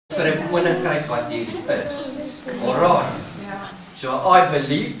vir 'n koninkryk wat hier is. Alright. So I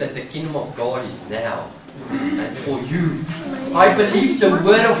believe that the kingdom of God is now. And for you. I believe the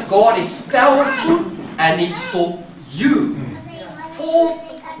word of God is powerful and it's for you. For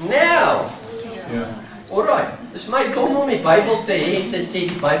now. Alright. Dis my dom om die Bybel te hê te sê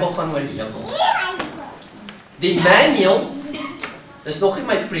die Bybel gaan oor die hemel. Die manual is nog nie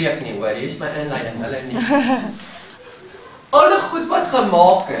my preek nie, hoor. Hier is my inleiding, hulle nie. Alle goed wat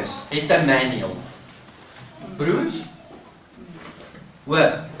gemaak is, het 'n manual. Broers?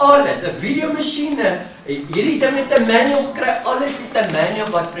 Hoor, alles, 'n videomasjiene, hierdie ding met 'n manual gekry, alles het 'n manual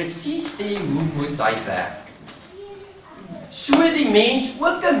wat presies sê hoe moet hy werk. So die mens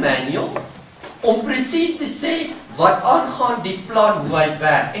ook 'n manual om presies te sê wat aangaan die plan hoe hy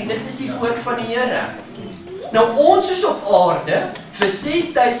werk. En dit is die woord van die Here. Nou ons is op aarde vir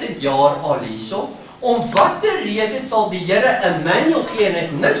 6000 jaar al hierso. Om watter rede sal die Here 'n manual gee en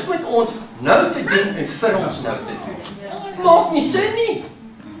het niks met ons nou te doen en vir ons nou te doen? Maak nie sin nie.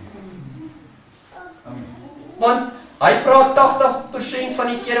 Want hy praat 80% van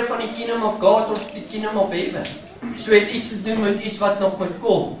die kere van die kingdom of God of die kingdom of heaven. So het iets te doen met iets wat nog moet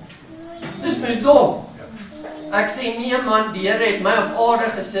kom. Dis mens dom. Ek sê nee man, die Here het my op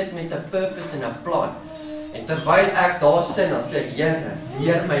aarde gesit met 'n purpose en 'n plan. En terwyl ek daar sit, dan sê ek, Here,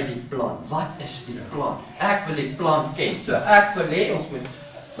 leer my die plan. Wat is die plan? Ek wil die plan ken. So ek wil hê ons moet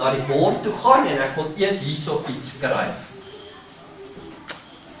na die bord toe gaan en ek wil eers hierso iets skryf.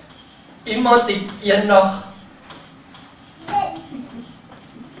 Iemand het eendag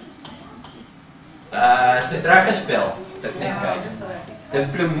is dit reg gespel? Dit net kyk.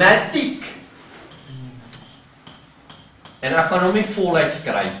 Diplomatiek. En ek gaan hom nie voluit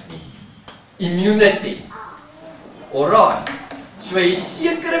skryf nie. Immunity. Alright. So hier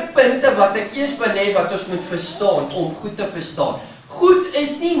sekere punte wat ek eers wil hê wat ons moet verstaan om goed te verstaan. Goed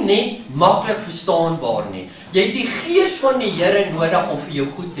is nie net maklik verstaanbaar nie. Jy het die gees van die Here nodig om vir jou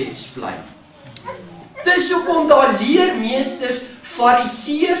goed te explain. Dis hoekom daar leermeesters,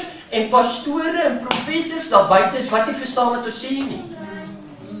 fariseërs en pastore en professors daar buite is wat nie verstaan wat ons sê nie.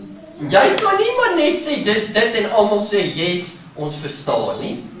 Jy kan nie maar net sê dis dit en almal sê yes, ons verstaan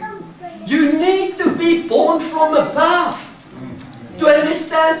nie. You need to be born from above to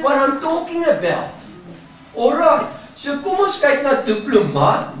understand what I'm talking about. Alright, so kom ons kyk na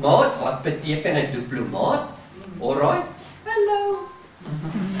diplomaat. Maat, wat beteken 'n diplomaat? Alright, hello.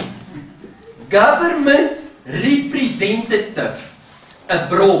 Government representative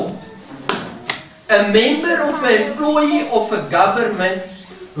abroad. A member of an employee of a government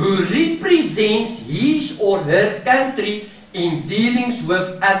who represents his or her country in dealings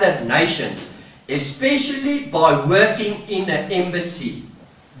with other nations, especially by working in an embassy.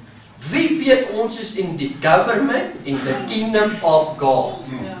 Wie weet ons is in die government in the kingdom of God.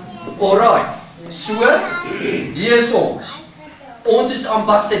 Alright, so hier is ons. Ons is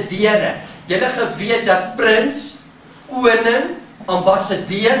ambassadeure. Julle geweet dat prins, koning,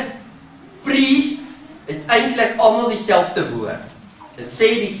 ambassadeur, priest het eintlik almal dieselfde woord. Dit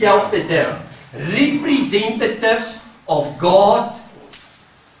sê dieselfde ding. Representatives of God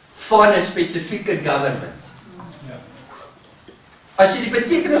van 'n spesifieke government. As jy die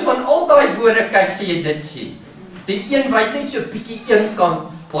betekenis van al daai woorde kyk, sê jy dit sien. Die een wys net so 'n bietjie een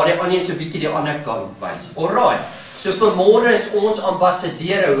kant, waar die ander so 'n bietjie die ander kant wys. Alright. So vanmôre is ons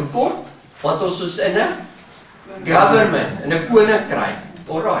ambassadeure. Hoekom? Want ons is in 'n government, in 'n koninkryk.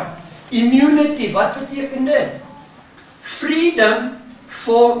 Alright. Immunity, wat beteken dit? Freedom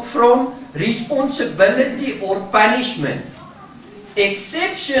from responsibility or punishment.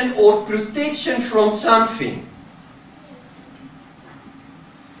 Exception or protection from something.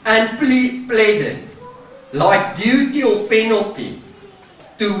 And pleasant, like duty or penalty,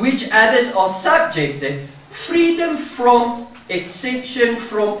 to which others are subjected. Freedom from exception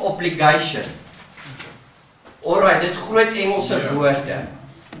from obligation. Alright, dis groot Engelse woorde.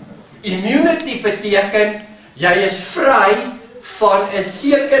 Immunity beteken, jy is vry van 'n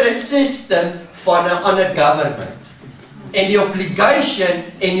sekere system van 'n ander government. En die obligation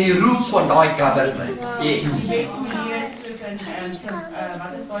en die rules van daai government. Yes.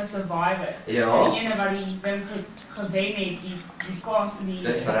 Wat is daai survivor? Ja. Die ene wat die ding gewen het, die kaart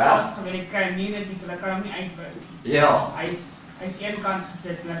gewen het, kry immunity, so dat kan hom nie uitwin. Ja. Hy's een kant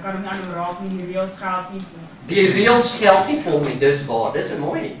gesit, en kan hom nie aan hom raak nie, die reëls geld nie. Die reëls geld nie vir hom nie, dis waar. Dis 'n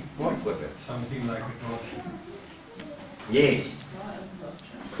mooi voorbeeld. Something like a torch. Yes.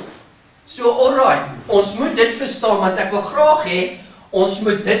 So alright, ons moet dit verstaan, want ek wil graag hê, ons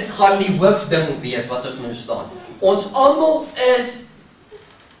moet dit gaan die hoofding wees wat ons moet verstaan. Ons almal is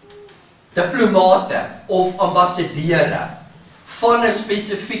diplomate of ambassadeure van 'n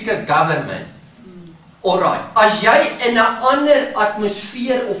spesifieke government. Alright, as jy in 'n ander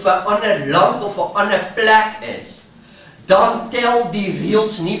atmosfeer of 'n ander land of 'n ander plek is, dan tel die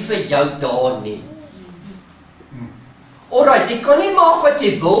reëls nie vir jou daar nie. Alright, jy kan nie maak wat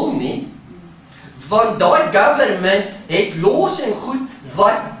jy wil nie, want daai government het laws en goed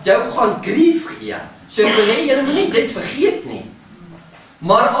wat jou gaan grief gee. So ek wil hê julle moet nie dit vergeet nie.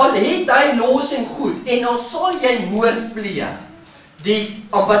 Maar al het hy laws en goed, en al sal jy moord pleeg, die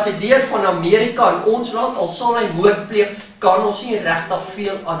ambassadeur van Amerika in ons land, al sal hy moord pleeg, kan ons nie regtig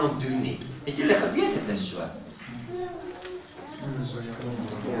veel aan hom doen nie. Het julle geweet dit is so?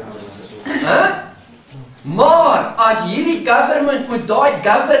 Maar as hierdie government met daai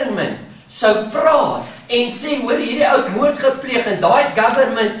government sou praat en sê hoor hierdie oud moord gepleeg en daai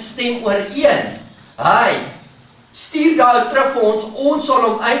government stem ooreen, hy stuur daai terug vir ons sal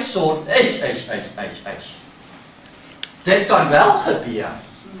hom uitsort. Dit kan wel gebeur.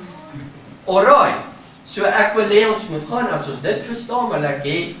 Alright, so ek wil hê ons moet gaan as ons dit verstaan, maar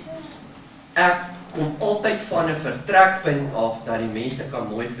ek kom altyd van 'n vertrekpunt af dat die mense kan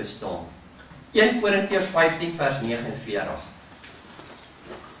mooi verstaan. 1 Korintiërs 15 vers 49.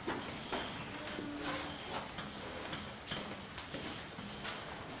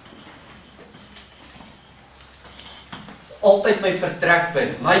 Dis altyd my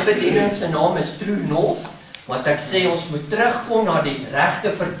vertrekpunt. My bediening se naam is True North, want ek sê ons moet terugkom na die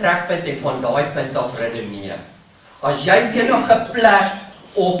regte vertrekpunt en van daai punt af redeneer. As jy enige plek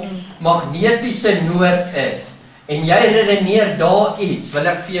op magnetiese noord is, en jy redeneer daar iets, wil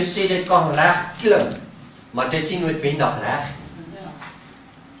ek vir jou sê, dit kan reg klink, maar dit is nie noodwendig reg.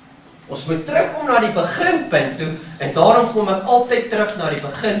 Ons moet terugkom na die beginpunt toe, en daarom kom ek altyd terug na die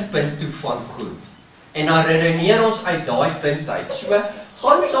beginpunt toe van goed. En dan redeneer ons uit daai punt uit. So,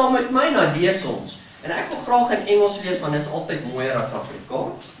 gaan saam met my, dan lees ons. En ek wil graag in Engels lees, want dit is altyd mooier as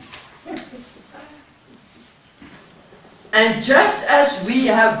Afrikaans. And just as we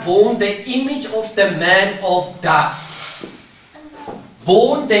have borne the image of the man of dust,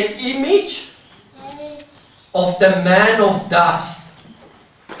 borne the image of the man of dust,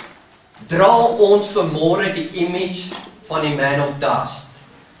 dra ons vanmôre die image van die man of dust,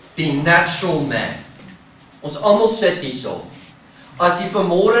 die natural man. Ons almal sit hierso. As jy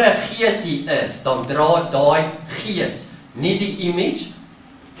vanmôre 'n geesie is, dan dra daai gees nie die image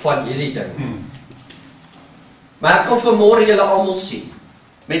van hierdie ding. Maar ek kan vanmôre julle almal sien.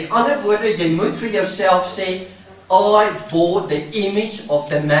 Met ander woorde, jy moet vir jouself sê, I bore the image of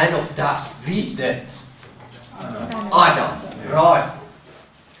the man of dust. Wie is dit? Adam. Right.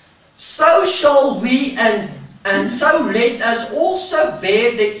 So shall we and so let us also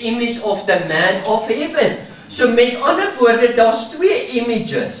bear the image of the man of heaven. So met ander woorde, daar's twee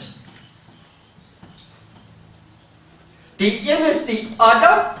images. Die een is die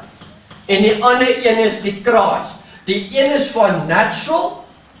Adam, en die ander een is die Christ. Die een is van natural,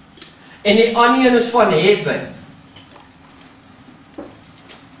 en die ander een is van heaven.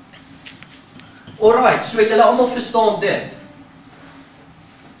 Alright, so julle almal verstaan dit.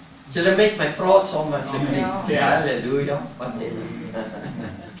 As julle met my praat saam asseblief, sê halleluja.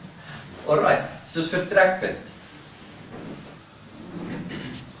 Alright, soos vertrekpunt.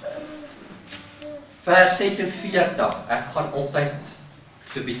 Vers 46, ek gaan altyd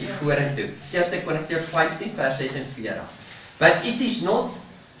so 'n bietjie vorentoe. 1 Korintiërs 15 vers 46. But it is not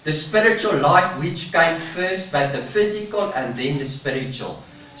the spiritual life which came first, but the physical and then the spiritual.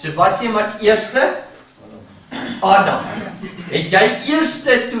 So wat sê mas eerste? Adam. Het jy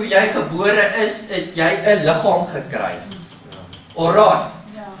eerste toe jy gebore is, het jy 'n liggaam gekry. Alraai.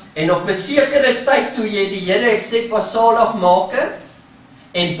 En op 'n sekere tyd toe jy die Here accept as saligmaker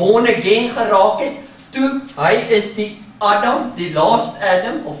en born again geraak het, toe hy is die Adam, die last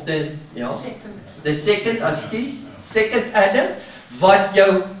Adam of the second Adam, wat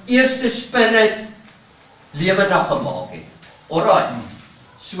jou eerste spirit lewendig gemaak het. Alraai.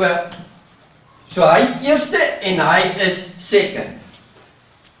 So hy is eerste en hy is second.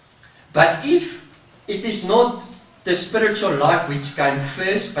 But if it is not the spiritual life which came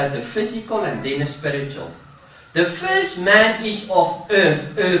first, but the physical and then the spiritual. The first man is of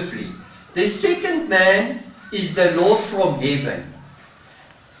earth, earthly. The second man is the Lord from heaven.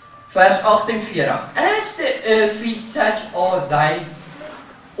 Vers 48. As the earthly, such are they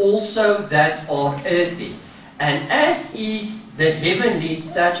also that are earthly. And as is the heavenly,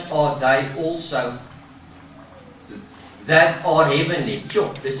 such are they also that are heavenly.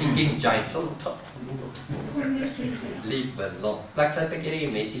 Dis in King James. Liewe Lord. Plek dat ek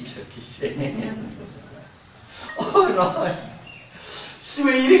hierdie message sê. Alright. So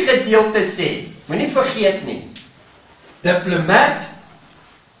hierdie gedeelte sê, moenie vergeet nie. Diplomat,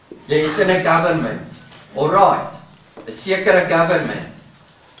 jy is in 'n government. Alright, 'n sekere government.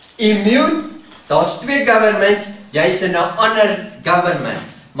 Immune, daar's 2 governments, jy is in 'n ander government.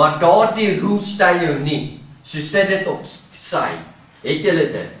 Maar daardie rule stel jou nie. So sit dit op sy. Het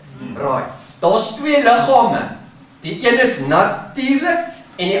julle dit? Right. Daar's 2 liggame. Die een is natuurlik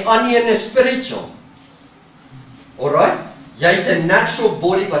en die ander een is spiritual. Alright? Jy's 'n natural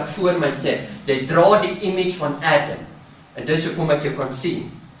body wat voor my sit. Jy dra die image van Adam. En dis hoekom ek jou kan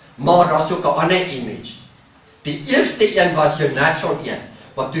sien. Maar daar's ook 'n ander image. Die eerste een was jou natural een.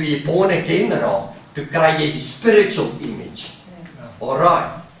 Maar toe jy born again raak, toe kry jy die spiritual image. Alright.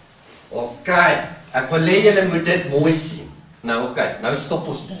 Okay. Ek wil hê julle moet dit mooi sien. Nou okay, nou stop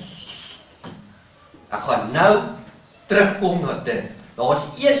ons dit. Ek gaan nou terugkom na dit. Daar's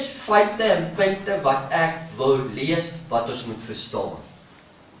eers feite en punte wat ek wil lees wat ons moet verstaan.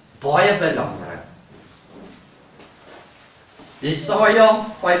 Baie belangrik. Jesaja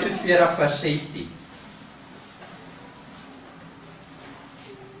 45 vers 16.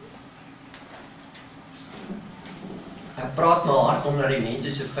 Ek praat my hart omdat die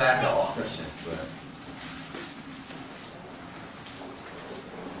mense so ver daar agter sit.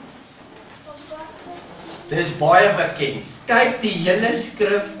 Dit is baie bekend. Kyk, die hele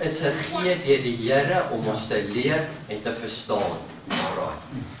skrif is gegee deur die Here om ons te leer en te verstaan. Alright.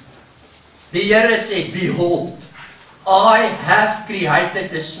 Die Here sê, behold, I have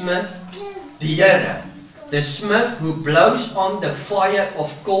created the smith, die Here, the smith who blows on the fire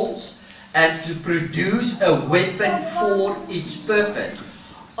of coals and to produce a weapon for its purpose.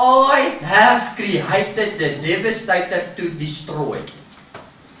 I have created the devastator to destroy.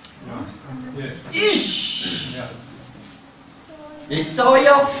 Ish!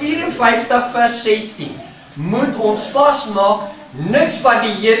 Jesaja 54 vers 16 moet ons vasmaak, niks wat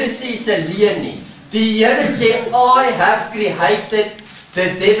die Here sê is 'n leuen nie. Die Here sê, I have created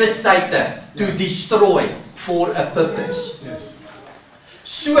the devastator to destroy for a purpose.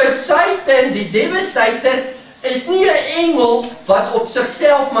 So Satan, die devastator, is nie 'n engel wat op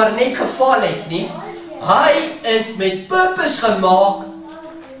sigself maar net geval het nie. Hy is met purpose gemaak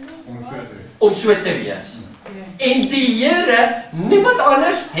om so te wees. En die Here, niemand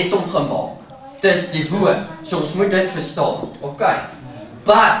anders het hom gemaak. Dis die woord. So ons moet dit verstaan. Okay.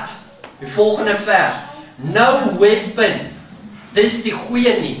 But die volgende vers. No weapon. Dis die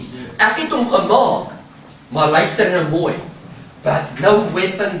goeie nuus. Ek het hom gemaak. Maar luister nou mooi. But no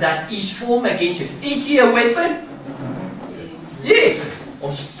weapon that is formed against you. Is he a weapon? Yes.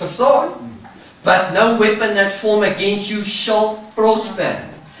 Ons verstaan. But no weapon that formed against you shall prosper.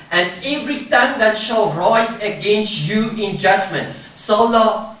 And every tongue that shall rise against you in judgment, sal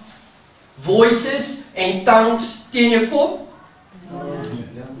daar voices en tongues teen jou kom?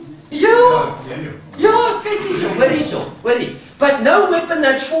 Ja, kyk hierso, hoorie. But no weapon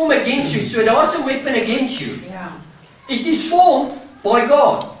that's formed against you, so daar's 'n weapon against you. It is formed by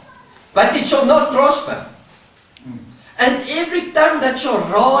God, but it shall not prosper. And every tongue that shall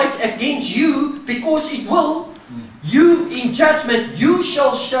rise against you, because it will, you in judgment, you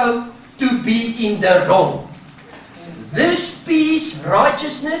shall show to be in the wrong. This peace,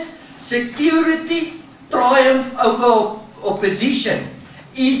 righteousness, security, triumph over opposition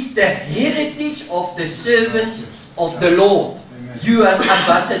is the heritage of the servants of the Lord. You as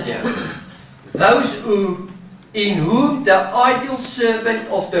ambassador, those in whom the ideal servant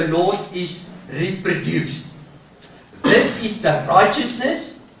of the Lord is reproduced. This is the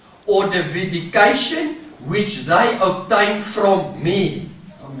righteousness or the vindication which they obtain from me,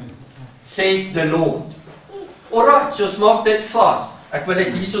 says the Lord. Alright, so ons maak dit vas. Ek wil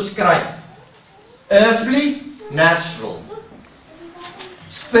dit hierso skryf. Earthly, natural.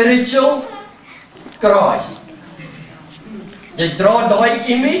 Spiritual, Christ. Jy dra daai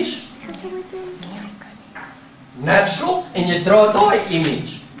image, natural, en jy dra daai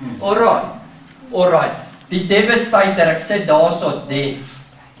image. Alright. Die devastator, ek sê daarso dev.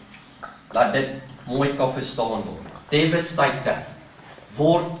 Laat dit mooi kan verstaan word. Devastator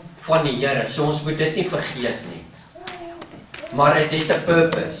word van die Here. So ons moet dit nie vergeet nie. Maar dit het 'n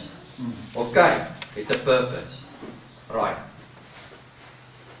purpose. Okay, het 'n purpose. Right.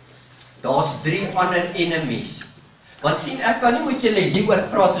 Daar's 3 ander enemies. Want sien, ek kan nie met julle hieroor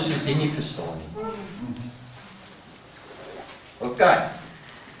praat as ons dit nie verstaan nie. Okay.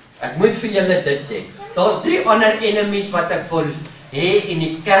 Ek moet vir julle dit sê. Daar's 3 ander enemies wat ek wil hê en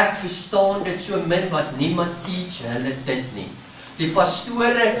die kerk verstaan dit so min wat niemand teach hulle dit nie. Die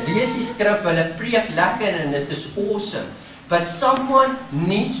pastore lees die skrif, hulle preek lekker en dit is awesome. But someone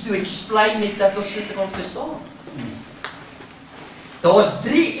needs to explain it dat ons dit kan verstaan. Daar's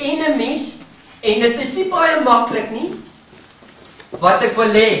 3 enemies en dit is nie baie maklik nie. wat ek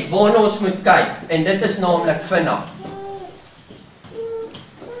wil hê, waarna ons moet kyk, en dit is naamlik vinnig.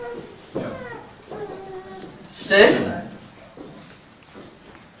 Sin.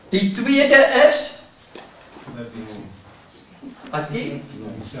 Die tweede is, as jy,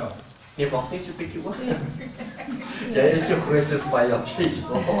 jy mag net so 'n bietjie oog hê. Jy is jou grootste vyand, jy's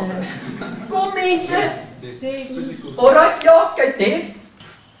waar. Kom mense. Alright, ja, kyk dit.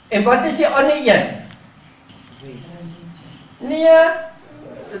 En wat is die ander een? Nee,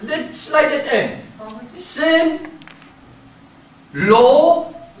 dit sluit dit in. Sin,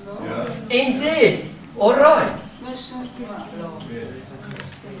 law, en dit. Alright.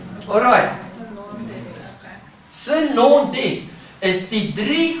 Alright. Sin, law, en dit is die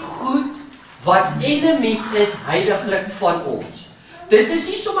drie goed wat enemies is heiliglik van ons. Dit is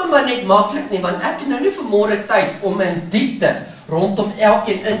nie sommer maar net maklik nie, want ek het nou nie vanmôre tyd om in diepte rondom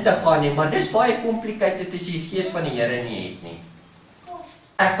elkeen in te gaan nie, maar dis baie complicated as die gees van die Here nie het nie.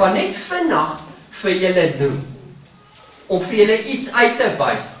 Ek kan net vinnig vir julle doen, om vir julle iets uit te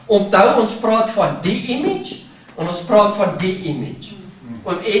wys. Onthou, ons praat van die image, en ons praat van die image.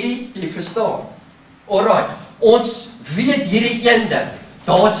 Oom Eddie, jy verstaan. Alright, ons weet hierdie een ding,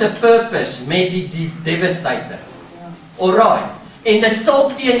 daar's 'n purpose met die devastator. Alright, en dit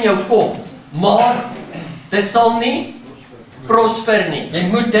sal teen jou kom, maar dit sal nie prosper nie. Jy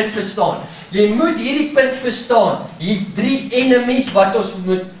moet dit verstaan. Jy moet hierdie punt verstaan. Hier's 3 enemies wat ons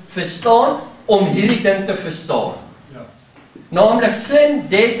moet verstaan om hierdie ding te verstaan. Naamlik sin,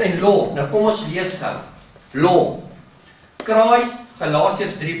 death en law. Nou kom ons lees gou. Law. Christ,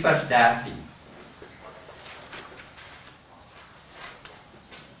 Galasiërs 3 vers 13.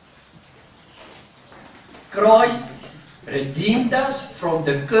 Christ redeemed us from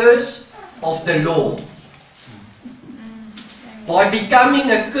the curse of the law by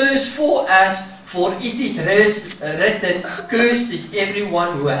becoming a curse for us, for it is written, cursed is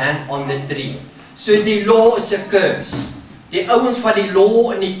everyone who hang on the tree. So die law is a curse. Die ouens van die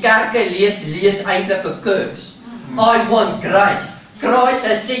law in die kerke lees eintlik 'n curse. I want grace. Christ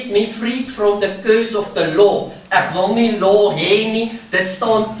has set me free from the curse of the law. Ek wil nie law hê nie, dit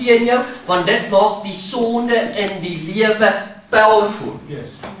staan teen jou, want dit maak die sonde in die lewe powerful. Yes.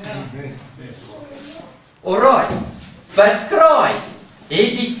 Alright, but Christ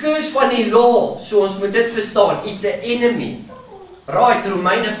het die curse van die law, so ons moet dit verstaan, it's an enemy. Right,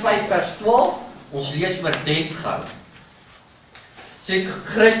 Romeine 5 vers 12, ons lees oor dit gou. Sê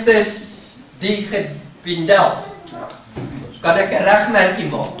Christus die gebindeld. Kan ek 'n regmerkie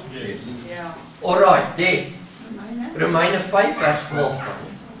maak? Ja. Alright, dit. Romeine 5 vers 12.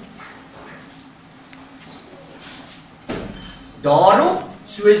 Daarom,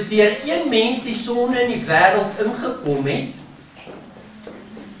 soos deur een mens die sonde in die wêreld ingekom het,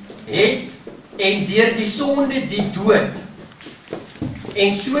 en deur die sonde die dood,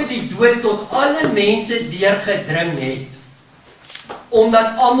 en so die dood tot alle mense deurgedring het,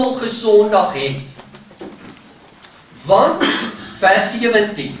 omdat almal gesondig het. Want, vers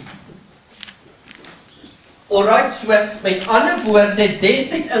 17. Alright, so met ander woorde,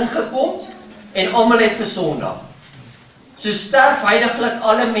 death het ingekom, en almal het gesondig. So sterf heiliglik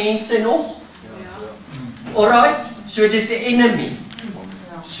alle mense nog? Alright, so dis 'n enemy.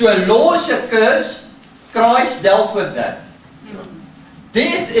 So law is a curse, Christ dealt with that.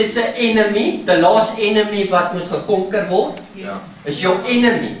 Death is 'n enemy, the last enemy wat moet gekonker word, is jou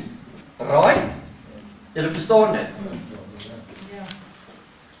enemy. Right? Julle verstaan dit?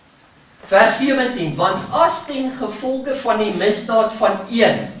 Vers 17, want as ten gevolge van die misdaad van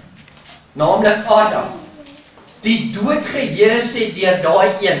een, naamlik Adam, die dood geheers het deur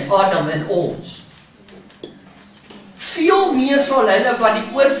daai een, Adam in ons, veel meer sal hulle wat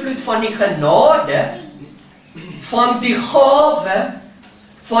die oorvloed van die genade, van die gawe,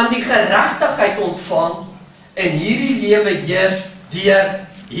 van die geregtigheid ontvang, in hierdie lewe heers deur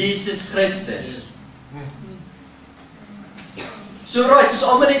Jesus Christus. So right, dus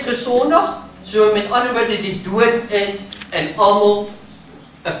almal het gesondig, so met ander woorde die dood is in almal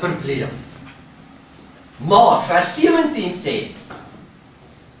 'n probleem. Maar vers 17 sê,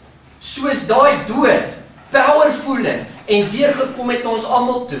 soos daai dood powerful is en deurgekom het ons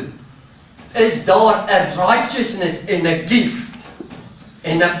almal toe, is daar 'n righteousness en 'n gift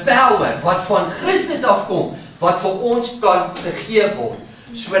en 'n power wat van Christus afkom, wat vir ons kan gegee word,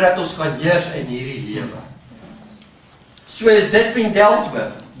 sodat ons kan heers in hierdie lewe. So is dit been dealt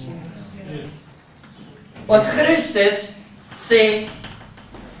with. Want Christus sê,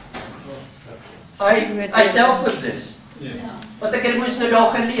 I dealt with this. Want ek het mos nou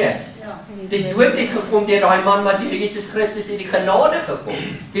daar gelees. Die dood het gekom deur daai man, maar deur Jesus Christus het die genade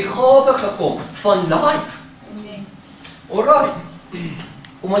gekom, die gawe gekom van life. Alright.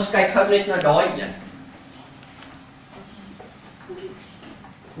 Kom ons kyk gou net na daai een.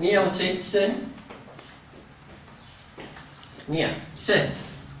 Nee, ons het sin. Nee, sin.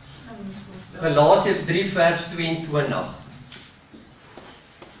 Galasiërs 3 vers 22.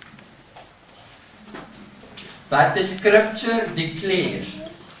 But the scripture declares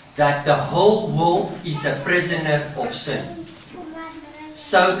that the whole world is a prisoner of sin.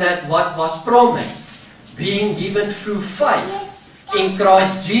 So that what was promised, being given through faith in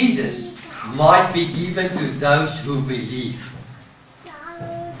Christ Jesus, might be given to those who believe.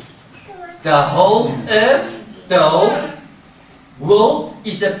 The whole earth, the whole world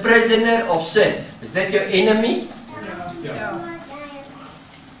is a prisoner of sin. Is that your enemy? Ja.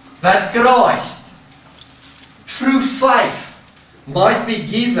 But Christ, through faith, might be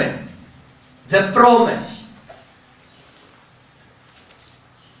given the promise.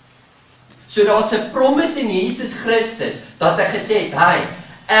 So daar's 'n promise in Jesus Christus dat hy gesê het, hy,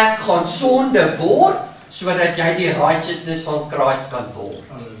 ek gaan sonde word sodat jy die righteousness van Christus kan word.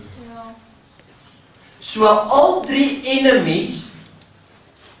 So al drie enemies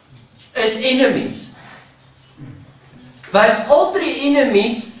is enemies. Want al drie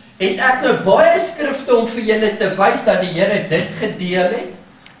enemies het ek nou baie skrifte om vir julle te wys dat die Here dit gedeel het,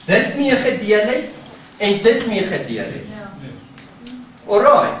 dit mee gedeel het en dit mee gedeel het.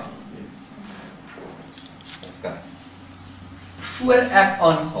 Alright. Okay. Voor ek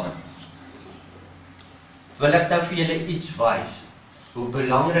aangaan, wil ek nou vir julle iets wys hoe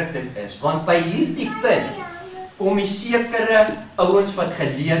belangrik dit is, want by hierdie punt kom die sekere ouens wat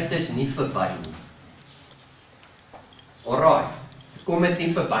geleerd is nie verby nie. Alright, kom dit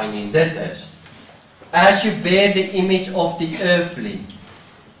nie verby nie, dit is, as you bear the image of the earthly,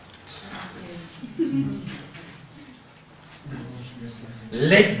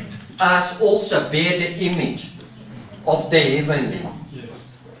 let us also bear the image of the heavenly.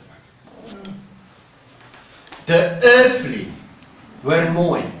 The earthly, hoor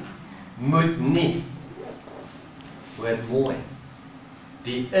mooi, moet nie, hoor mooi,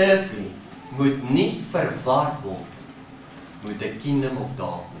 die earthly moet nie verwar word met the kingdom of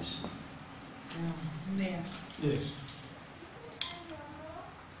darkness. Nee. Yes.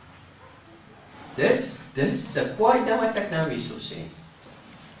 Dis 'n kwaai ding wat ek nou hierso sê.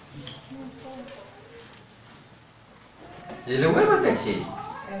 Julle hoor wat ek sê?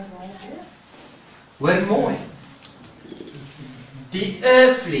 Hoor mooi. Die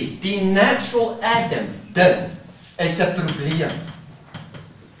earthly, die natural Adam, dit is 'n probleem.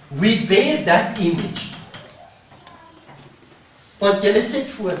 We bear that image. Want julle sit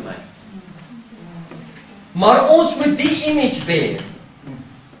voor my. Maar ons moet die image bear.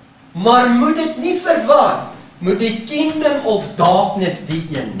 Maar moet dit nie verwar met die kingdom of darkness die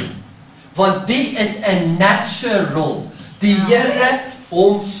een nie. Want die is 'n natural. Die Here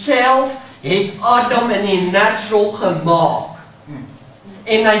homself het Adam in die natural gemaak.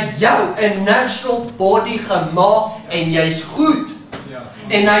 En hy het jou 'n natural body gemaak en jy's goed.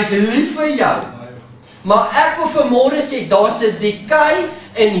 En hy's lief vir jou. Maar ek wil vanmôre sê daar's 'n decay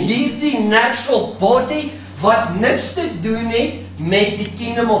in hierdie natural body wat niks te doen het met die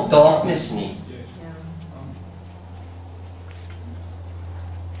kingdom of darkness nie.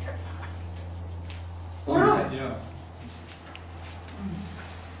 Alright.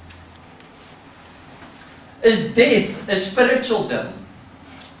 Is death a spiritual ding?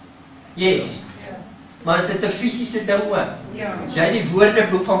 Yes. Maar is dit 'n fisiese ding ook? Ja. As jy die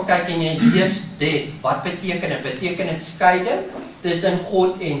woordeboek gaan kyk en jy lees death, wat beteken dit? Beteken dit skeiding tussen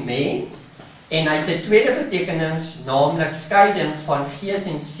God en mens? En hy het 'n tweede betekenis, naamlik skeiding van gees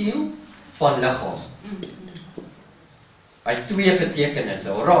en siel van liggaam. Hy het twee betekenisse,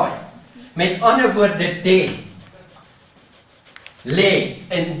 alright. Met ander woorde, death lê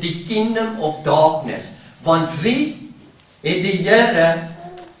in die kingdom of darkness. Want wie het die Here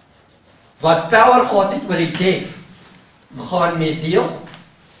wat power gehad het oor die death gaan meedeel?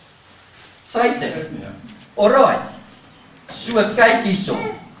 Satan. Alright. So kyk hierso.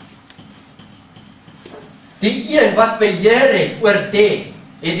 Die een wat beheer het oor death,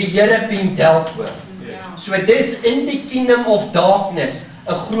 het die Here been dealt with. So dis in die kingdom of darkness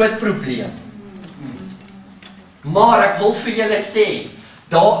 'n groot probleem. Maar ek wil vir julle sê,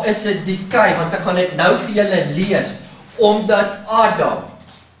 daar is 'n decay, want ek gaan dit nou vir julle lees, omdat Adam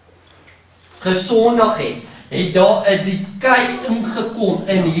gesondig het daar 'n decay ingekom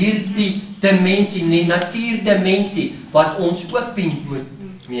in hierdie dimensie, die natuurdimensie, wat ons ook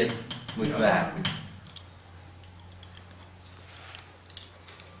moet werk.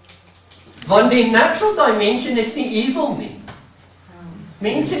 Want die natural dimension is nie evil nie.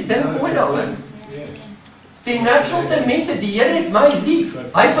 Mense dink ooit daaroor. Die natural dimensie, die Here het my lief.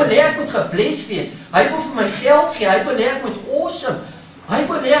 Hy wil hê ek moet gebless wees. Hy wil vir my geld gee. Hy wil hê ek moet awesome. Hy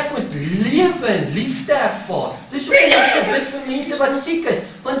wil hê ek moet lewe en liefde ervaar. Dis hoekom ons so bid vir mense wat siek is,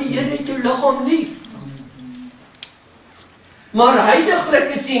 want die Here het jou liggaam lief. Maar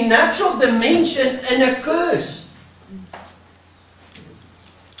heiliglik is die natural dimension in 'n curse.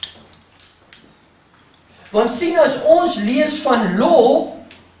 Want sien, as ons lees van law,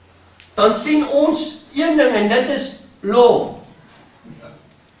 dan sien ons een ding, en dit is law.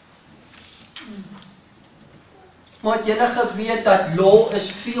 Maar het julle geweet dat law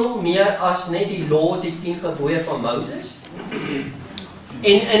is veel meer as net die law, die 10 gebooie van Moses?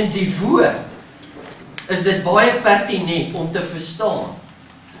 En in die woord is dit baie pertinent om te verstaan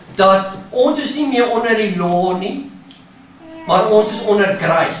dat ons is nie meer onder die law nie, maar ons is onder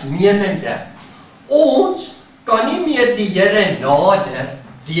grace, menende. Ons kan nie meer die Here nader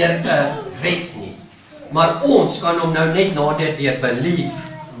deur 'n wet nie, maar ons kan hom nou net nader deur belief,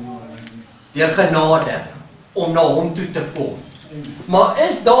 deur genade, om na hom toe te kom. Maar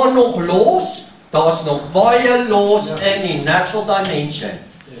is daar nog los? Daar's nog baie los in die natural dimension.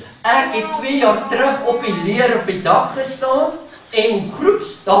 Ek het 2 jaar terug op die leer op die dak gestaan, en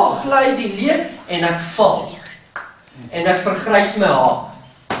groeps, daar gly die leer, en ek val. En ek vergrys my haak.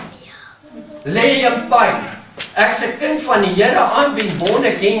 Lê in pyn. Ek's 'n kind van die Here aan, been born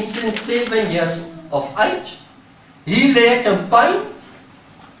again since 7 years of age. Hier lê ek in pyn.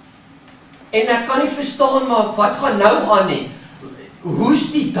 En ek kan nie verstaan, maar wat gaan nou aan nie?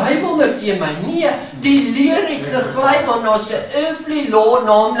 Hoe's die duiwel nou teen my? Nee, die leer het gegly, want daar's 'n earthly law,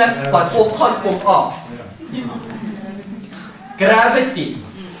 naamlik wat opgaan kom af. Gravity.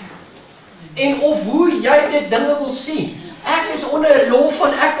 En of hoe jy dit dinge wil sien. Ek is onder 'n law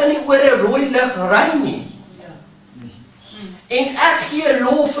van ek kan nie oor 'n rooi lig ry nie. En ek gee 'n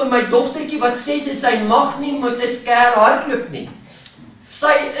law vir my dogtertjie wat sê sy mag nie met 'n skêr hardloop nie.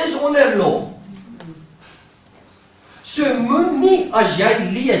 Sy is onder law. So moenie as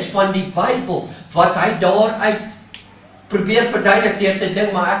jy lees van die Bybel wat hy daaruit probeer verduidelik deur te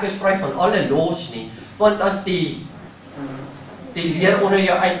dink maar ek is vry van alle laws nie, want as die leer onder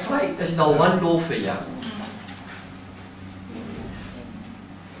jou uitgly, is daar one law vir jou.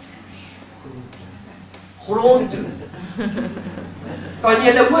 Grond toe. Kan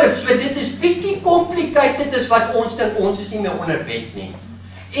julle hoor, so dit is bietjie complicated is wat ons dink, ons is nie meer onder wet nie.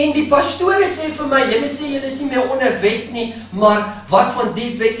 En die pastore sê vir my, julle sê julle is nie meer onder wet nie, maar wat van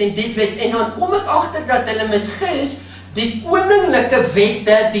die wet en die wet, en dan kom ek agter dat hulle misgis, die koninklike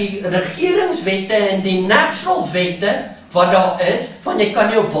wette, die regeringswette en die natural wette, wat daar is, van jy kan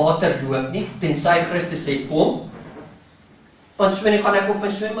nie op water loop nie, tensy Christus sê kom, want so nie gaan ek op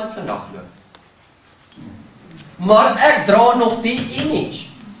my swembad vandag loop. Maar ek dra nog die image.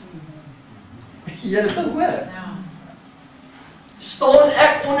 Julle hoor. Staan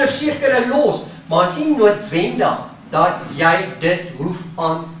ek onder sekere los, maar is nie noodwendig dat jy dit hoef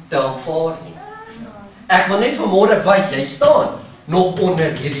aan te aanvaar nie. Ek wil net vanmôre wys, jy staan nog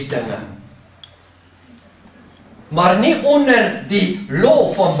onder hierdie dinge. Maar nie onder die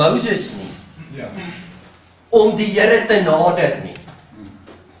law van Moses nie. Om die Here te nader nie.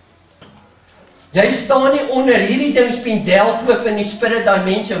 Jy staan nie onder hierdie ding spindelt hoof in die spirit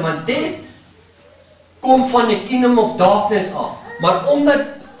dimension, want dit kom van die kingdom of darkness af. Maar omdat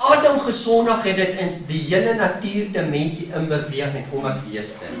Adam gesondig het, dit in die hele natuurdimensie in beweging kom ek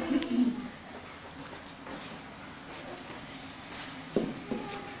eerste.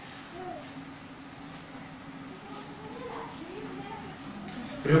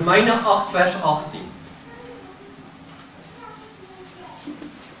 Romeine 8 vers 18.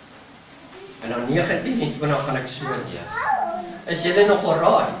 En dan 19 en 20 gaan ek so lees. Is julle nog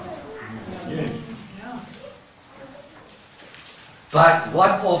alraai? Ja. But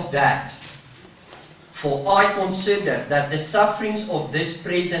what of that? For I consider that the sufferings of this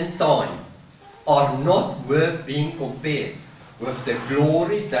present time are not worth being compared with the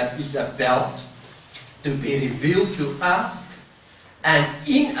glory that is about to be revealed to us and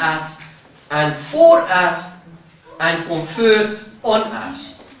in us and for us and conferred on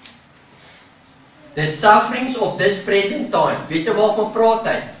us. The sufferings of this present time. Weet jy waarvan praat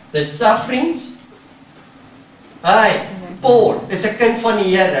hy? The sufferings. Hey, Paul is 'n kind van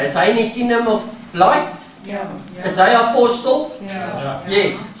die Here. Is hy in die kingdom of light? Ja. Is hy apostel? Ja.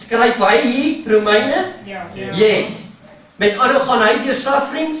 Yes. Skryf hy hier Romeine? Ja. Yes. Met ander gaan hy deur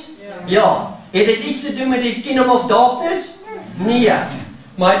sufferings? Ja. Het dit iets te doen met die kingdom of darkness? Nee.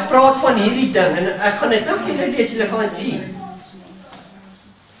 Maar hy praat van hierdie ding en ek gaan dit nou vir julle lees, julle gaan dit sien.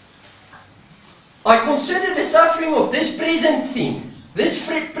 I consider the suffering of this present thing this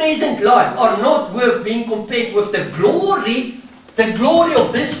present life are not worth being compared with the glory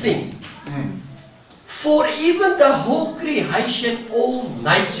of this thing. For even the whole creation, all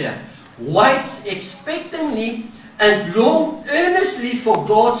nature, waits expectantly and long earnestly for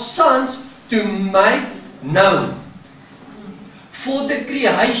God's sons to make known. For the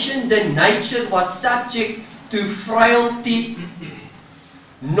creation, the nature was subject to frailty,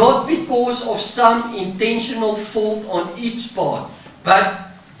 not because of some intentional fault on its part,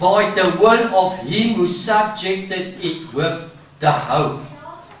 but by the will of Him who subjected it with the hope.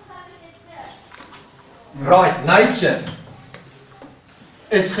 Right, nature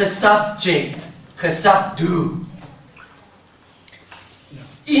is gesubdue.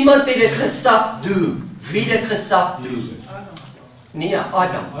 Iemand het dit gesubdue. Wie het gesubdue? Nee,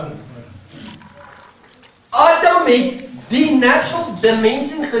 Adam. Adam het die natural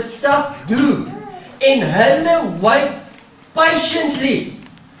dimension gesubdue en hulle wait patiently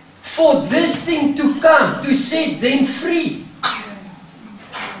for this thing to come, to set them free.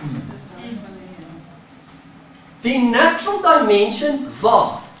 Die natural dimension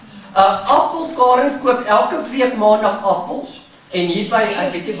wag. 'n Appelkaren koop elke week maandag appels en hierby,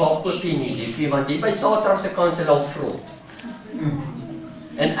 ek weet nie waar koop jy nie, want hierby Saterdag se kans hulle al vrot.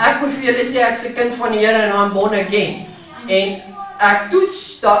 En ek moet vir julle sê ek is 'n kind van die Here en I'm born again. En ek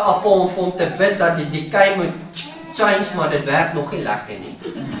toets daai appel om vir hom te bid dat die decay moet change, maar dit werk nog nie lekker nie.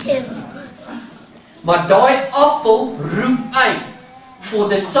 Maar daai appel roep uit for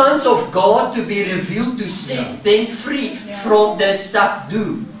the sons of God to be revealed to set them free from the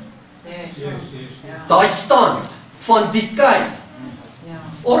subdue. Daai stand van decay.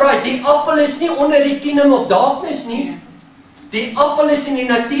 Alright, die appel is nie onder die kingdom of darkness nie. Die appel is in die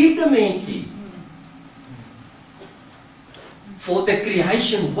natuurdimensie. For the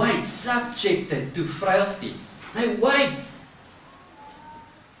creation waits, subjected to frailty. They wait.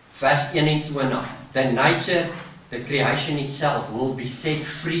 Vers 21. The nature, the creation itself will be set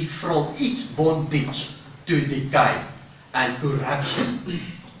free from its bondage to decay and corruption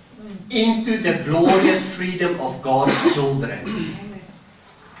into the glorious freedom of God's children.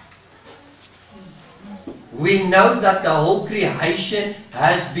 We know that the whole creation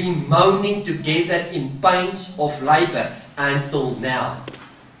has been moaning together in pains of labor until now.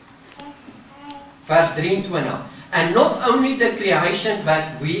 Vers 23. And not only the creation, but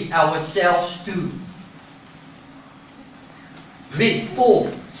we ourselves too.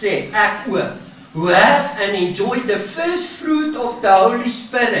 Paul said, ek ook, who have and enjoyed the first fruit of the Holy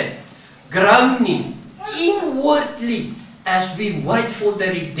Spirit, groaning inwardly as we wait for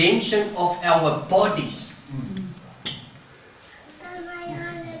the redemption of our bodies.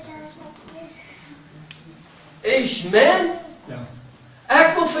 Man,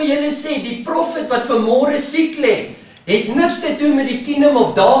 ek wil vir julle sê, die profet wat vanmôre siek lê, het niks te doen met die kingdom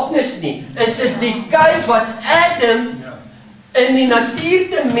of darkness nie. Is dit die kyk wat Adam in die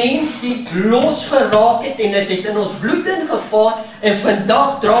natuurdimensie losgeraak het en dit het in ons bloed ingevaar en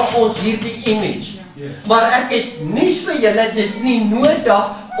vandag dra ons hierdie image. Maar ek het nuus vir julle, dis nie nodig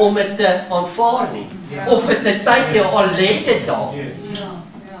om dit te aanvaar nie. Of dit 'n tyd nie, al lê dit daar.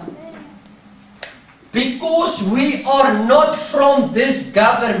 Because we are not from this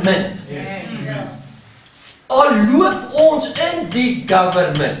government. Al loop ons in die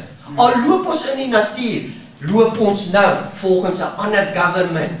government, al loop ons in die natuur, loop ons nou volgens 'n ander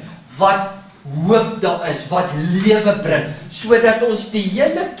government, wat hoop daar is, wat lewe bring, sodat ons die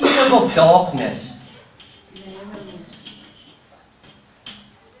hele kingdom of darkness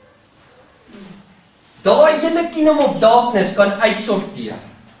daai hele kingdom of darkness kan uitsorteer.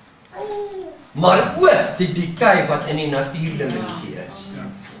 Maar ook die decay wat in die natuurdimensie is.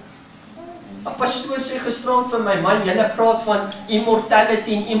 'n Pastoor sê gisterand vir my, man, julle praat van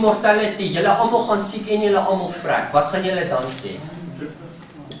immortality en immortality. Julle almal gaan siek en julle almal vrek. Wat gaan julle dan sê?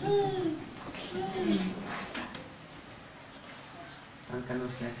 Dan kan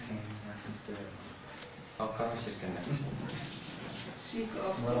ons niks sê. Dan kan ons seker niks sê.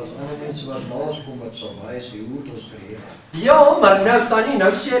 Maar as ander mense wat na ons kom, wat sal wys hoe het ons gereed? Ja, maar nou Tannie,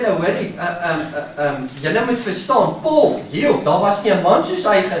 nou sê hulle, hoorie, julle moet verstaan, Paul, daar was nie 'n man soos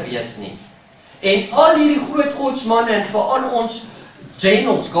hy gewees nie. En al hierdie groot godsmanne en veral ons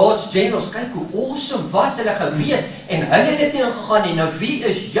generals, God's generals, kyk hoe awesome was hulle gewees en hulle het dit nie ingegaan nie. Nou wie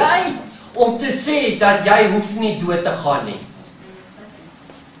is jy om te sê dat jy hoef nie dood te gaan nie?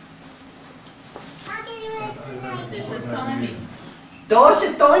 Daar's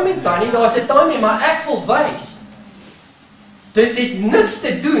 'n timing, Tannie, daar's 'n timing, maar ek wil wys. Dit het niks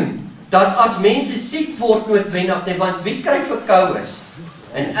te doen dat as mense siek word noodwendig nie, want wie kry verkoues?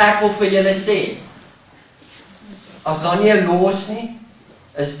 En ek wil vir julle sê, as daar nie 'n law is nie,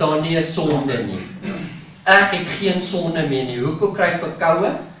 is daar nie 'n sonde nie. Ek het geen sonde meer nie. Hoekom kry ek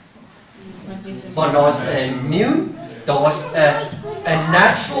verkoue? Want daar's 'n immune, daar's 'n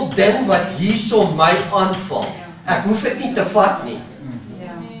natural ding wat hierso my aanval. Ek hoef dit nie te vat nie.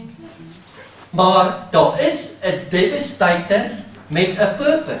 Maar daar is 'n devastator met 'n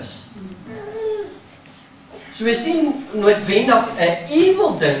purpose. So we sien noodwendig 'n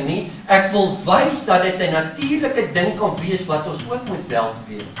evil ding nie. Ek wil wys dat dit 'n natuurlike ding kan wees wat ons ook moet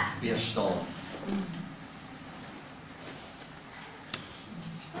weerstaan.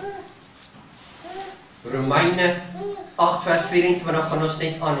 Romeine 8 vers 24 gaan ons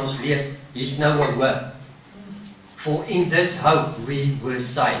net aan ons lees. Hier's nou 'n hoop. For in this hope we were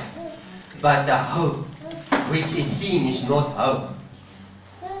saved. But the hope which is seen is not hope.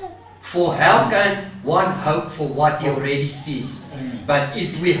 For how can one hope for what he already sees? But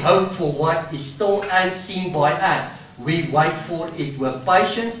if we hope for what is still unseen by us, we wait for it with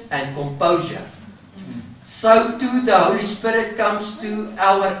patience and composure. So too the Holy Spirit comes to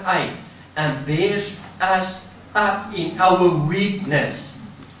our aid and bears us up in our weakness.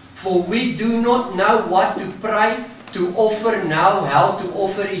 For we do not know what to pray, to offer now, how to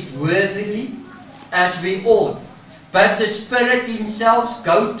offer it worthily as we ought. But the Spirit Himself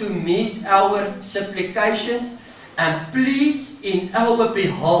goes to meet our supplications and pleads in our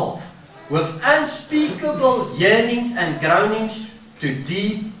behalf with unspeakable yearnings and groanings too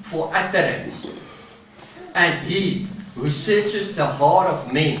deep for utterance. And He who searches the heart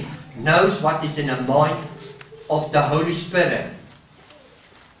of men knows what is in the mind of the Holy Spirit.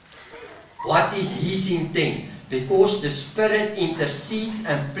 What is His intent? Because the Spirit intercedes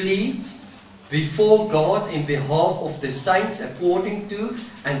and pleads before God in behalf of the saints according to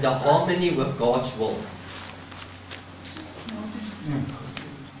and the harmony with God's will.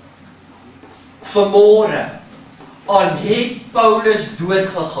 Vanmôre, al het Paulus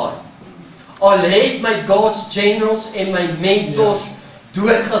doodgegaan, al het my God's generals en my mentors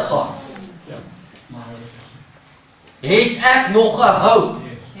doodgegaan, het ek nog 'n hoop,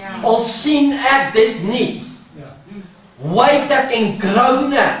 al sien ek dit nie, wait ek en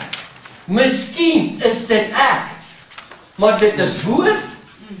groan ek, miskien is dit ek, maar dit is woord.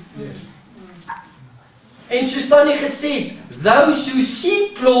 En soos dan nie gesê, those who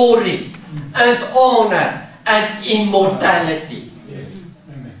seek glory and honor and immortality.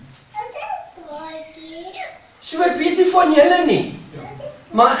 So ek weet nie van julle nie,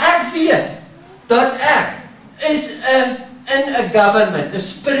 maar ek weet dat ek is in a government, a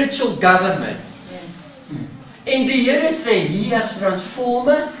spiritual government. En die Here sê, He has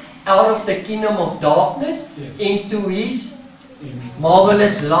transformed us out of the kingdom of darkness into His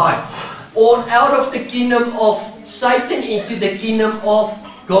marvelous light. Or out of the kingdom of Satan into the kingdom of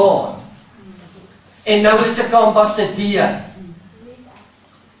God. En nou is ek ambassadeur.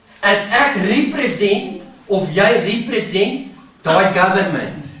 En ek represent, of jy represent, daai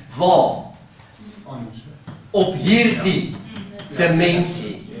government. Waar? Op hierdie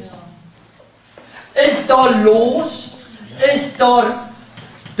dimensie. Is daar laws? Is daar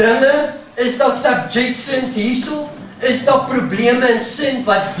dinge? Is daar subjections hierso? Is daar probleme en sin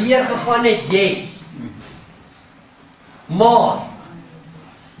wat deurgegaan het? Yes. Maar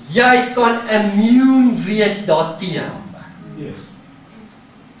jy kan immune wees daarteen.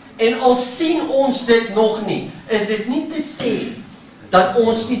 En al sien ons dit nog nie, is dit nie te sê dat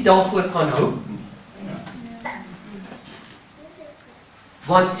ons nie daarvoor kan hou.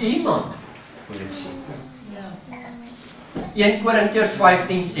 Want iemand wil dit sien. 1 Korintiërs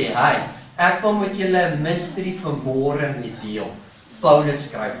 15 sê, hy, ek wil met julle 'n mystery vanmôre mee deel. Paulus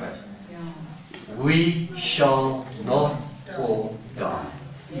skryf dit. We shall not all die.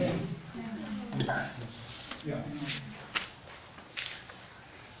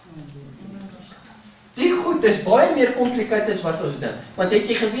 Die goed is baie meer komplikeerd as wat ons dink. Want het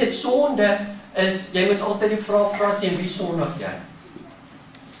jy geweet, sonde is, jy moet altyd die vraag vra teen wie sondig jy?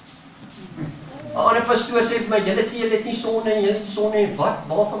 'n ander pastoor sê vir my, julle sê julle het nie sonde en julle het sonde en wat?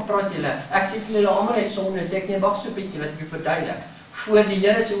 Waarvan praat julle? Ek sê vir julle almal het sonde, sê ek nie, wag so 'n bietjie, laat ek jou verduidelik. Voor die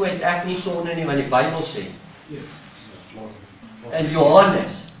Here se oë het ek nie sonde nie, want die Bybel sê. In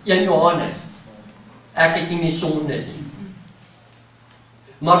Johannes, 1 Johannes, ek het nie meer sonde nie.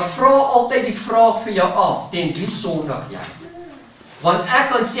 Maar vra altyd die vraag vir jou af, teen wie sondig jy? Want ek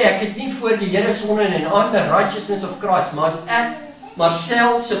kan sê, ek het nie voor die Here sonde en ander righteousness of Christ, maar as ek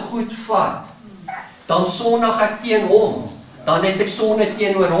Marcel se goed vat, dan sondig ek teen hom, dan het ek sonde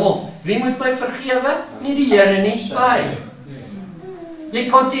teenoor hom. Wie moet my vergewe? Nie die Here nie, hy. Jy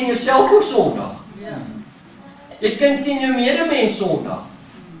kan teen jouself ook sondig. Jy kan teen jou medemens sondig.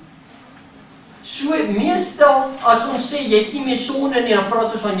 So So meestal as ons sê jy het nie meer sonde nie, dan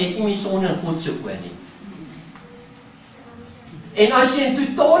praat ons van jy het nie meer sonde in God se oë nie. En as jy in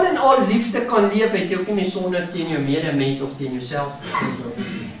totaal en al liefde kan leef, het jy ook nie meer sonde teen jou medemens of teen jouself nie.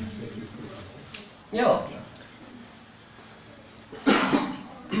 Ja.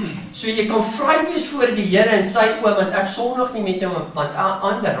 So jy kan vry wees voor die Here en sy oë, want ek sondig nie met hom, want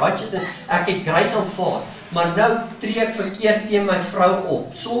ander righteousness, ek het grace aanvaar, maar nou tree ek verkeerd teen my vrou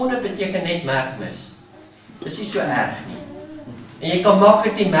op. Sonde beteken net merkmis. Dis nie so erg nie. En jy kan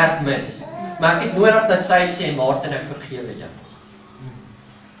maklik die merkmis, maar ek het nodig dat sy sê, Martin, ek vergewe jou.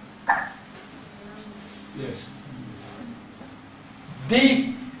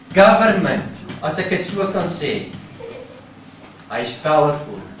 Die government, as ek dit so kan sê, hy is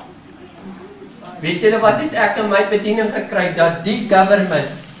powerful. Weet julle wat het ek in my bediening gekry, dat die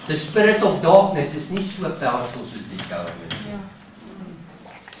government, the spirit of darkness, is nie so powerful soos die government.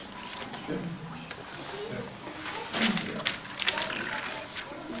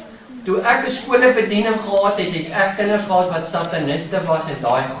 Toe ek 'n skoolbediening gehad het, het ek kinders gehad wat sataniste was en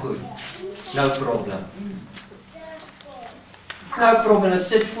daai goed. No problem. No problem, hulle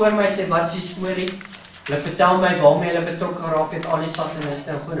sit voor my en sê, wat is die storie? Hulle vertel my waarmee hulle betrokke geraak het, al die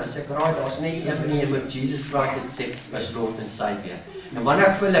sataniste en goed. Dan sê ek, raai, daar's net een manier met Jesus Christ het sê, as Lord en Savior. En wanneer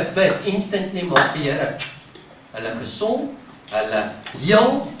ek vir hulle bid, instantly maak die Here hulle gesond, hulle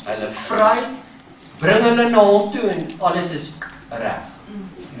heel, hulle vry, bring hulle na hom toe en alles is reg.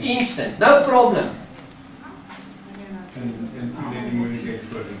 Instant, no problem.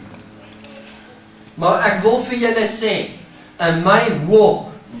 Maar ek wil vir julle sê, in my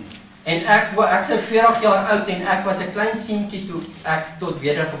walk, en ek is 40 jaar oud en ek was 'n klein seentjie toe ek tot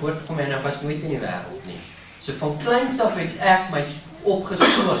wedergeboorte kom en ek was nooit in die wêreld nie. So van kleins af het ek my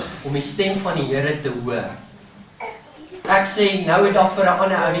opgeskool om die stem van die Here te hoor. Ek sê nou het daar vir 'n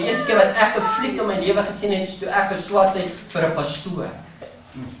ander ou, die eerste keer wat ek 'n fliek in my lewe gesien het, is toe ek geswat het vir 'n pastoor.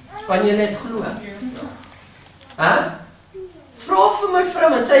 Kan jy net glo? Hæ? Vra vir my vrou,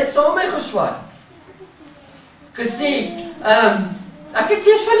 want sy het saam met my geswat. Gesê, ek het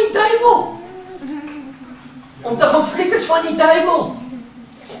sê van die duiwel. Om te gaan fliek is van die duiwel.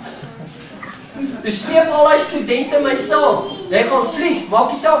 Dus sleep al die studente my saam. Jy gaan fliek, maak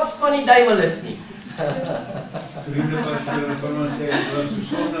jouself van die duiwel is nie. Vriende van ons sê, dat is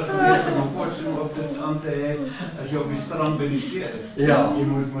sondag geweest om 'n potsing op dit aan te hê, as jy op die strand by die see is. Ja. Jy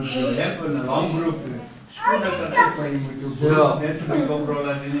moet jou hemp en 'n lang broek doen. Skoon dat ek maar jy moet jou broek net vir die komrol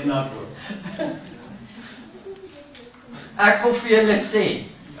laat in die nat word. Ek wil vir julle sê,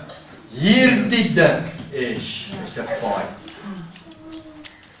 hierdie ding is 'n fight.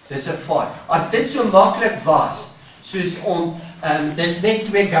 Dis 'n fight. As dit so maklik was, soos dis net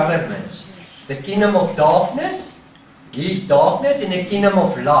twee governments. The kingdom of darkness, hier's darkness, en the kingdom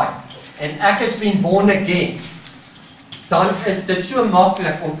of light. En ek is been born again. Dan is dit so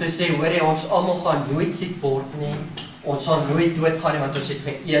maklik om te sê, hoor jy, ons almal gaan nooit siek word nie. Ons sal nooit doodgaan nie, want ons het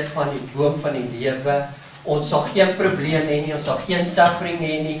geëet van die boom van die lewe. Ons sal geen probleem hê nie, ons sal geen suffering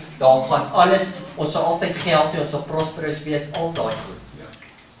hê nie. Daar gaan alles, ons sal altyd geld hê, ons sal prosperous wees, al daai goed.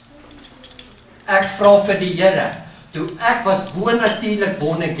 Ek vra vir die Here, toe ek was bonatuurlik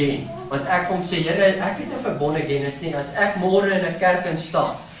born again, want ek vir hom sê, Here, ek het nie vir born again is nie, as ek môre in 'n kerk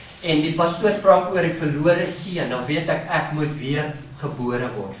instaan, en die pastoor praat oor die verlore seun, dan weet ek moet weer gebore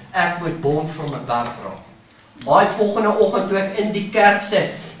word. Ek moet born from above raak. Maar volgende oggend toe ek in die kerk sit,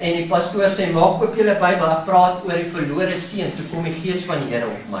 en die pastoor sê, maak oop julle Bybel, ek praat oor die verlore seun, toe kom die gees van die Here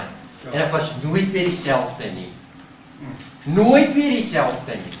op my. En ek was nooit weer dieselfde nie. Nooit weer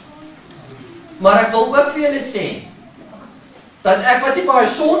dieselfde nie. Maar ek wil ook vir julle sê, dat ek was nie baie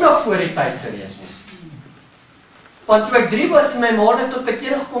Sondag voor die tyd gewees nie. Want toe ek 3 was en my ma het tot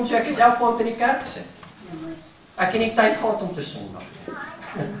bekering gekom, so ek het elke aand in die kerk gesit. Ek het nie tyd gehad om te Sondag.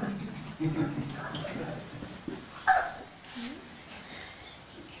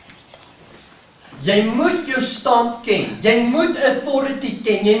 Jy moet jou stand ken, jy moet authority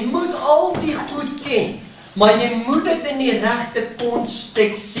ken, jy moet al die goed ken, maar jy moet dit in die regte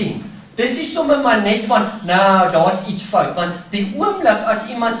konteks sien. Dis nie sommer maar net van, nou, daar's iets fout, want die oomblik as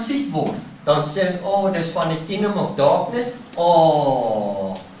iemand siek word, dan sê ons, dis van die kingdom of darkness,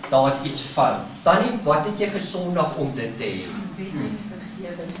 daar's iets fout. Tannie, wat het jy gesondig om dit te hê?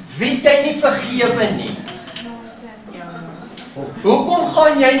 Weet jy nie vergewe nie? Hoekom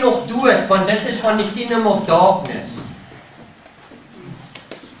gaan jy nog dood? Want dit is van die kingdom of darkness.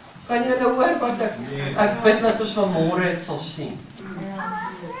 Kan julle hoor wat ek bid dat ons vanmôre dit sal sien.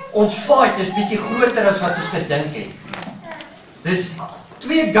 Ons fight is bietjie groter as wat ons gedink het. Dis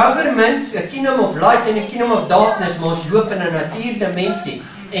twee governments, a kingdom of light en a kingdom of darkness, maar ons loop in 'n natuurdimensie.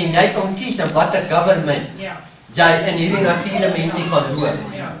 en jy kan kies in watter government jy in hierdie natuurdimensie gaan loop.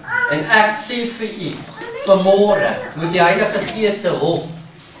 En ek sê vir u, vanmôre met die Heilige Gees se hulp,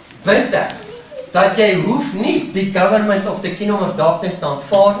 bid ek dat jy hoef nie die government of the kingdom of darkness te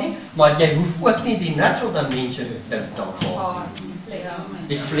aanvaar nie, maar jy hoef ook nie die natural dimension te aanvaar nie.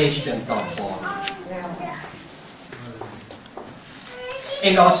 Die flesh te aanvaar nie.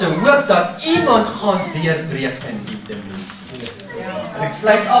 En daar is 'n hoop dat iemand gaan deurbreek in die dimensie. En ek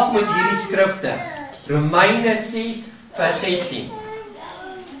sluit af met hierdie skrifte. Romeine 6 vers 16.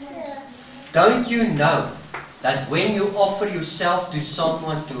 Don't you know that when you offer yourself to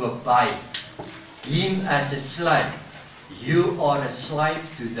someone to obey him as a slave, you are a slave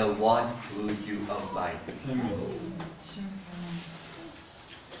to the one who you obey.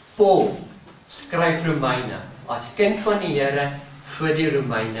 Paul skryf Romeine as kind van die Here vir die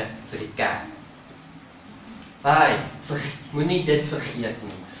Romeine vir die kerk. Hey, moenie dit vergeet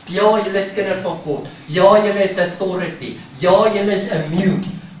nie. Ja, julle is kinders van God. Ja, julle het authority. Ja, julle is immune.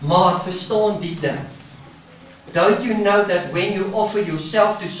 Maar verstaan die ding. Don't you know that when you offer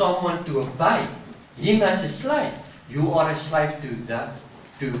yourself to someone to obey him as a slave, you are a slave to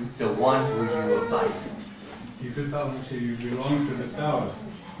the one who you obey. If the Bible says you belong to the power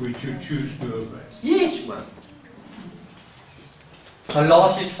which you choose to obey. Yes, man.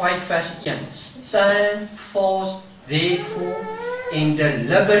 Galatians 5 vers 1. Stand fast, therefore, in the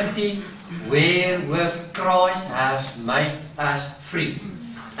liberty wherewith Christ has made us free,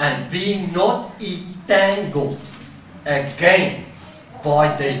 and be not entangled again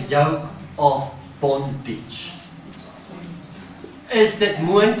by the yoke of bondage. Is dit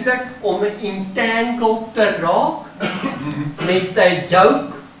moontlik om entangled te raak met 'n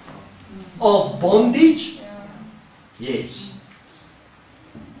yoke of bondage? Yes.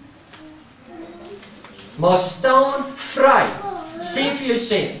 Maar staan vry. Sê vir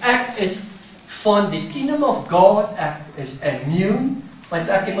jouself, ek is van die kingdom of God, ek is immune, want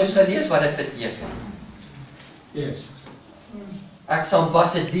ek het mos gelees wat dit beteken. Yes. Ek is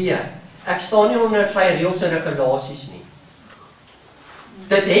ambassadeur. Ek staan nie onder sy reëls en regulasies nie.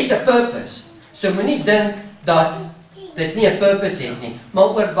 Dit het 'n purpose. So moenie dink dat dit nie 'n purpose het nie,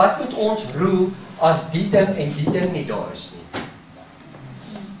 maar oor wat moet ons roer as die ding en die ding nie daar is nie.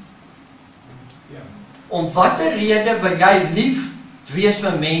 Om watter rede wil jy lief wees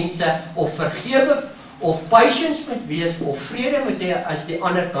vir mense, of vergewe, of patience moet wees, of vrede moet hê as die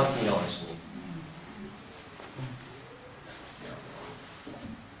ander kant nie daar is nie?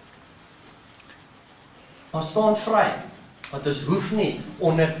 Maar staan vry, want ons hoef nie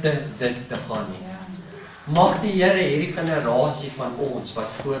onder dit te gaan nie. Mag die Here hierdie generasie van ons wat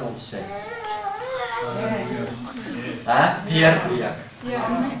voor ons sit, deurbreek.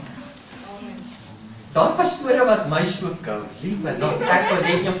 Daar pastore wat my so kou, liewe, ek wil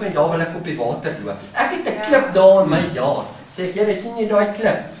net een van daar wil ek op die water loop. Ek het 'n klip daar in my jaar. Sê ek, Here, sien jy daai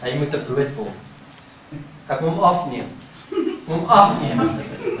klip? Hy moet 'n brood word. Ek moet hom afneem.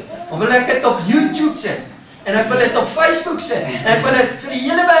 Of wil ek dit op YouTube sit? En ek wil dit op Facebook sit? En ek wil dit vir die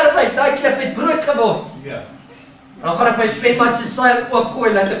hele wêreld wys, daai klip het brood geword. Ja. Dan gaan ek my swembad se seil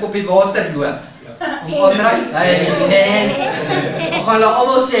oopgooi, laat ek op die water loop. Hoe gaan ry? Nee. Dan gaan hulle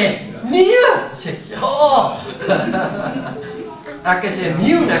almal sê, nee, sê ja. Ek is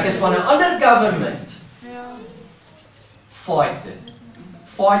immune, ek is van 'n ander government. Fight it.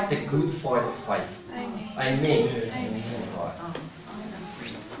 Fight the good fight of faith. Amen.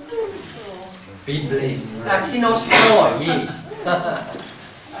 Be blessed. Ek sien ons vrae, yes.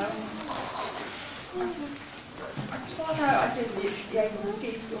 As jy moet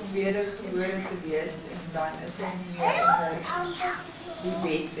kies om wedergebore te wees, en dan is hy nie meer onder die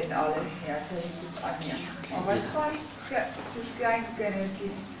wet en alles nie, as hy Jesus aanneem. Maar wat van soos klein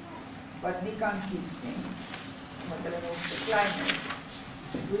kindertjies wat nie kan kies nie, omdat hulle nog te klein is?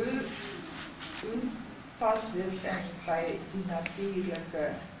 Hoe pas dit in by die natuurlike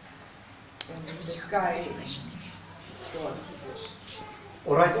en die kei daar?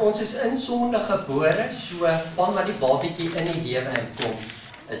 Alright, ons is in sonde gebore, so van wat die babietjie in die lewe inkom,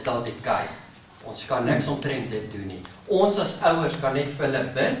 is daar die kei. Ons kan niks omtrent dit doen nie. Ons as ouers kan net vir hulle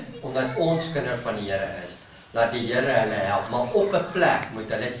bid, omdat ons kinders van die Here is. Laat die Here hulle help, maar op 'n plek moet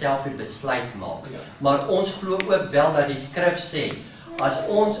hulle self die besluit maak. Maar ons glo ook wel dat die skrif sê, as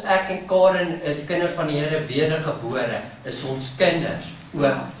ons, ek en Karen is kinders van die Here wedergebore, is ons kinders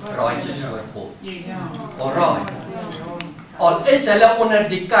ook righteous voor God. Alright. Al is hulle onder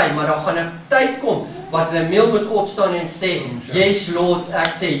die kei, maar daar gaan 'n tyd kom wat hulle meel moet opstaan en sê, yes Lord,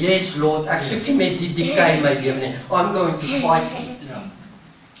 ek sê yes Lord, ek soek nie met die kei in my lewe nie. I'm going to fight it.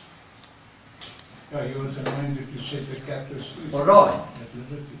 Yeah, he was anointed to set the captives free. Alright. At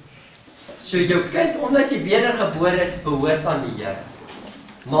liberty. So jou kind, omdat jy wedergebore is, behoort aan die Here.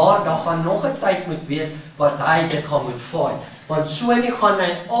 Maar daar gaan nog 'n tyd moet wees wat hy dit gaan moet fight. Want so nie gaan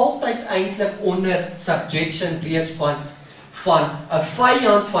hy altyd eintlik onder subjection wees van 'n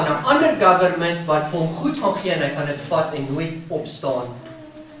vyand van 'n ander government wat vir hom goed gaan gee en hy kan dit vat en nooit opstaan.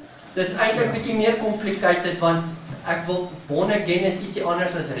 Dit is eintlik bietjie meer complicated want ek wil born again is ietsie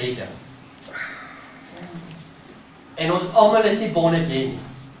anders as redding. En ons almal is nie born again nie.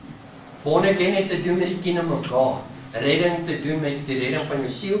 Born again het te doen met die kingdom of God. Redding te doen met die redding van jou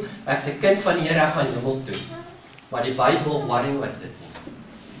siel. Ek's 'n kind van die Here, ek gaan hemel toe. Maar die Bybel worry oor dit.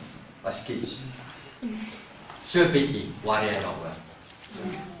 Askies. So 'n bietjie worry hy daaroor.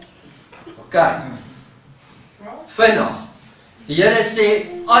 Okay. Vinnig. Die Here sê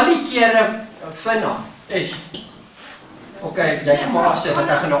al die kere vinnig. Okay, jy kom maar afsit want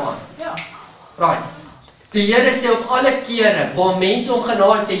ek gaan nou aan. Ja. Right. Die Here sê op alle kere waar mense om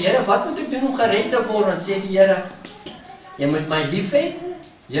genade sê, Here, wat moet ek doen om gered te word? Dan sê die Here, jy moet my lief hê.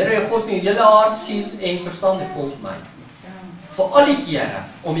 Here, jou God met jou hele hart, siel en verstand volg my. Vir al die kere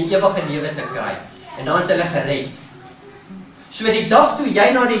om die ewige lewe te kry. En dan is hulle gered. So die dag toe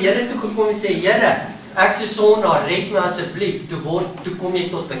jy na die Here toe gekom en sê, Here, ek se sondaar, red my asseblief. Toe kom jy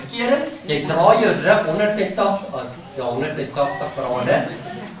tot bekering. Jy draai jou rug 180 grade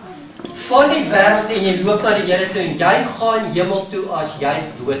van die wêreld en jy loop na die Here toe en jy gaan hemel toe as jy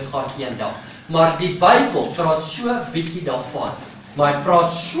doodgaan eendag. Maar die Bybel praat so bietjie daarvan. Maar hy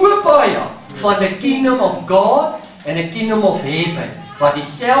praat so baie van the kingdom of God en the kingdom of heaven. Wat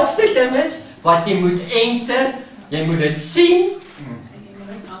dieselfde ding is, wat jy moet enter, jy moet dit sien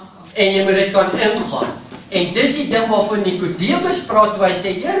en jy moet dit kan ingaan. En dis die ding waarvan Nicodemus praat toe hy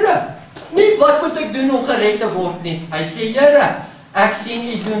sê, Here, nie wat moet ek doen om gered te word nie. Hy sê, Here, ek sien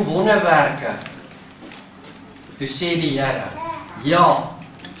u doen wonderwerke. Toe sê die Here, ja,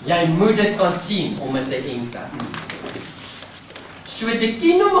 jy moet dit kan sien om dit te enter. So the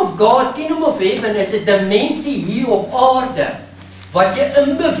kingdom of God, kingdom of heaven is 'n dimensie hier op aarde wat jy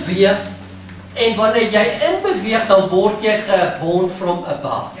inbeweeg en wanneer jy inbeweeg dan word jy geborn from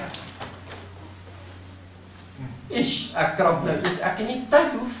above. Ek krap nou, ek het nie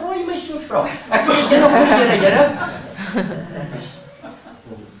tyd, hoe vra jy my so vra? Ek sê eendag vir die Here,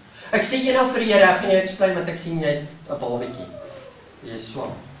 ek sê eendag vir die Here, ek gaan jou explain wat ek sien jy het 'n babietjie. Jy is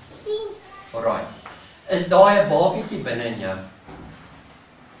swak. Alright. Is daai 'n babietjie binne in jou?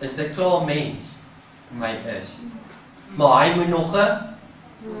 Is dit klaar mens? My is. Maar hy moet nog 'n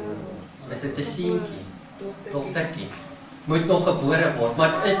is dit 'n seentjie? Dogtertjie. Moet nog gebore word,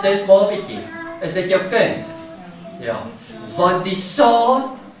 maar dis babietjie. Is dit jou kind? Ja. Want die saad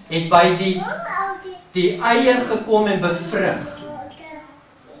het by die eier gekom en bevrug.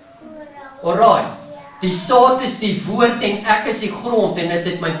 Alright. Die saad is die woord en ek is die grond en dit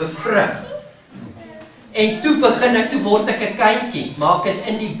het my bevrug. En toe begin ek, toe word ek 'n kindjie, maar ek is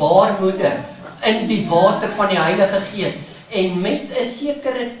in die baarmoeder, in die water van die Heilige Gees. En met 'n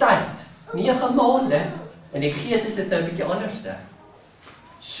sekere tyd, 9 maande, in die Gees is dit nou 'n bietjie anderste.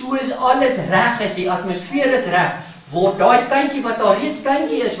 So is alles reg, is die atmosfeer is reg, word daai kindjie wat daar reeds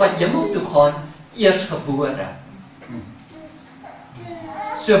kindjie is, wat hemel toe gaan, eers gebore.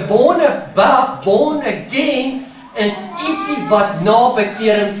 So born above, born again, is ietsie wat na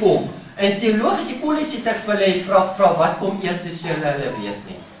bekering kom. In teologiese kollege het ek vir hulle vra wat kom eers, dis hulle weet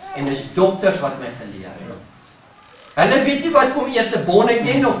nie. En dis dokters wat my geleer het. Hulle weet nie wat kom eers, born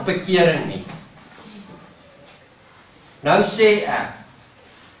again of bekering nie. Nou sê ek,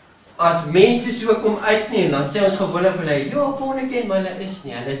 as mense so kom uitneem, dan sê ons gewoonlik vir hulle, ja, born again, maar hulle is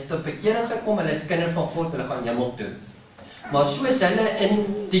nie. Hulle het tot bekering gekom, hulle is kinders van God, hulle gaan hemel toe. Maar soos hulle in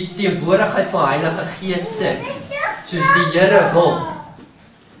die teenwoordigheid van Heilige Gees sit, soos die Here wil,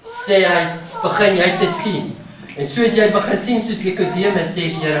 sê hy, begin jy te sien. En soos jy begin sien, soos Nicodemus sê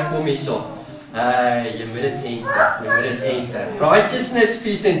die Here, kom hierso. Jy moet dit enter. Righteousness,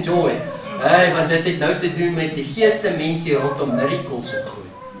 peace and joy. Want dit het nou te doen met die geeste mense rondom miracles en goed.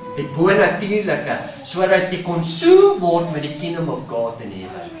 Die bonatuurlike, sodat jy consume word met die kingdom of God in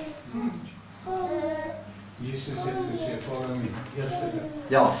heaven. Jesus het gesê, follow me. Eerste ding.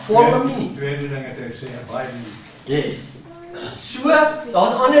 Ja, follow me. Tweede ding het hy sê, abide in me. Yes. So,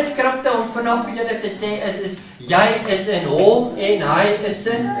 daar's ander skrifte om vanaf vir julle te sê is jy is in hom en hy is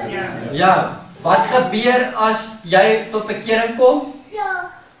in jou. Wat gebeur as jy tot bekering kom?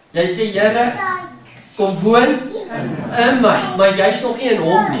 Jy sê, Here, kom woon in my, maar jy's nog nie in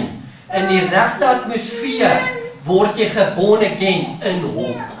hom nie. In die regte atmosfeer word jy born again in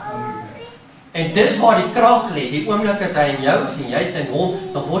hom. En dis waar die krag lê. Die oomblik as hy in jou is en jy's in hom,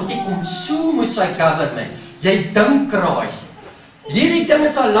 dan word jy consumed met sy government. Jy dink Christ. Hierdie ding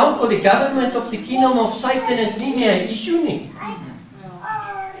is al lank al die government of the kingdom of Satan is nie meer 'n issue nie.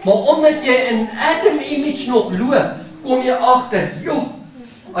 Maar omdat jy in Adam image nog loop, kom jy agter, joh,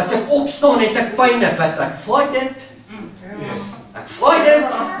 as ek opstaan het ek pyn, but ek fight dit. Ek fight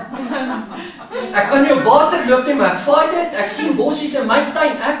dit. Ek kan nie op water loop nie, maar ek fight dit. Ek sien bossies in my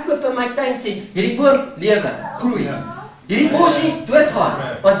tuin, ek loop in my tuin sê, hierdie boom lewe, groei. Hierdie bossie doodgaan,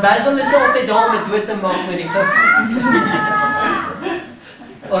 want Basil is altyd daar om dit dood te maak met die gif.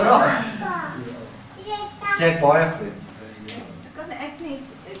 Alright. Sê ek baie goed. Kan ek net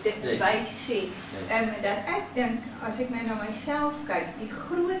dit bysê, dat ek dink, as ek nou na myself kyk, die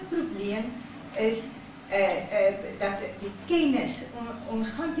groot probleem is dat die kennis, ons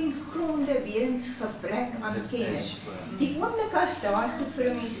gaan ten gronde weens gebrek aan kennis. Die oomblik as daar goed vir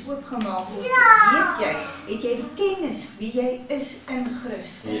 'n mens oopgemaak word, weet jy, het jy die kennis wie jy is in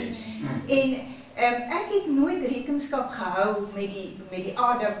Christus. En ek het nooit rekenskap gehou met die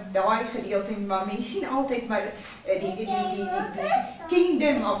Adam, daai gedeelte, maar mense sien altyd maar die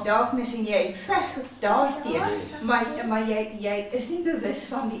kingdom of darkness en jy veg daarteen, maar jy is nie bewus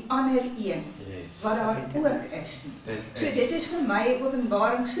van die ander een wat daar ook is. So dit is vir my 'n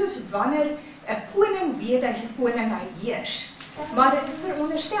openbaring, soos wanneer 'n koning weet hy's 'n koning, hy heers. Maar dit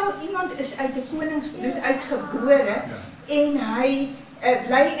veronderstel iemand is uit 'n koningsbloed uitgebore en hy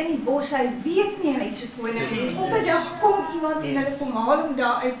bly in die bos, hy weet nie hy's 'n koning nie. Op 'n dag kom iemand en hulle kom haal hom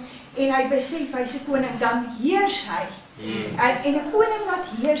daar uit en hy besef hy's 'n koning, dan heers hy. En 'n koning wat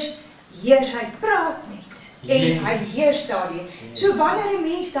heers, hy praat net. En hy heers daardeur. So wanneer 'n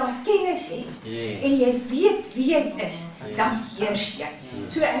mens daai kennis het en jy weet wie jy is, dan heers jy.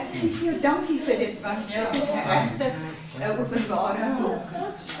 So ek sê vir jou dankie vir dit, want dit is regtig 'n openbaring.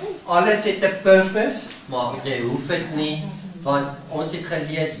 Alles het 'n purpose, maar jy hoef dit nie, want ons het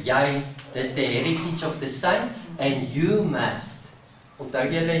gelees, dis the heritage of the saints, and you must. Onthou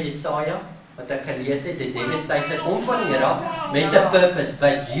julle Jesaja, wat ek gelees het, die devastator kom van hier af, met 'n purpose,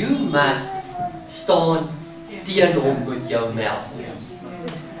 but you must staan teen hom met jou meld.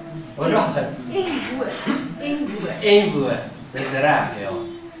 Alright. En woord. Dis reg, ja.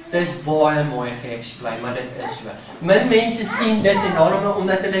 Dis baie mooi geëxplain, maar dit is so. Min mense sien dit en daarom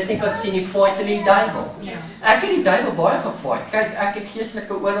omdat hulle dit nie kan sien, die fight hulle die duiwel. Ek het die duiwel baie gefight. Kyk, ek het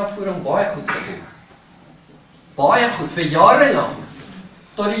geestelike oorafvoering baie goed gedoen. Baie goed, vir jare lank.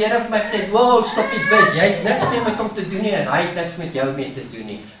 Tot die Here vir my gesê, wow, stop die bid, jy het niks meer met hom te doen nie, en hy het niks met jou mee te doen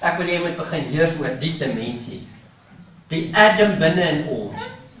nie. Ek wil jy moet begin heers oor die dimensie. Die Adam binne in ons.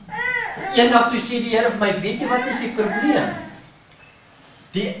 Eendag toe sê die Here vir my, weet jy wat is die probleem?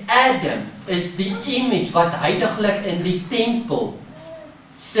 Die Adam is die image wat heiliglik in die tempel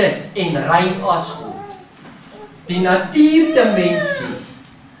sit en rein as God. Die natuurdimensie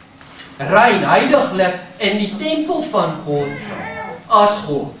rein heiliglik in die tempel van God as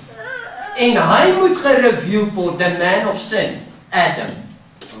God. En hy moet gereveal word, the man of sin, Adam.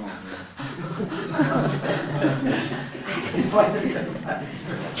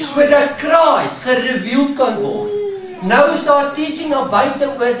 Sodat Christ gereveal kan word. Nou is daar teaching na buite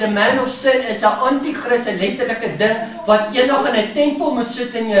oor the man of sin is 'n anti-kris, 'n letterlike ding wat eendag in 'n tempel moet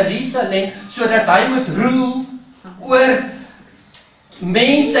sit in Jerusalem sodat hy moet rule oor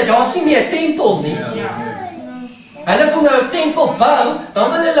mense. Daar's nie meer 'n tempel nie. Hulle wil nou 'n tempel bou,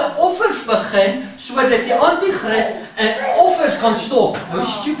 dan wil hulle offers begin sodat die anti-kris 'n offers kan stop. How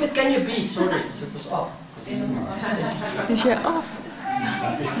stupid can you be? Sorry, sit ons af. Dis jy af.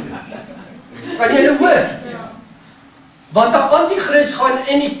 Kan jy hoor? Want die anti-kris gaan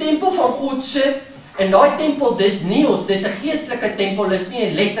in die tempel van God sit, en daai tempel, dis nie ons, dis 'n geestelike tempel, dis nie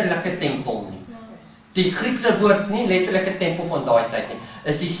 'n letterlike tempel nie. Die Griekse woord is nie letterlike tempel van daai tyd nie.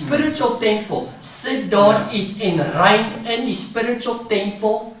 Is die spiritual tempel, sit daar iets en rein in die spiritual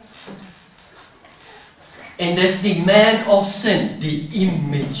tempel. En dis die man of sin, die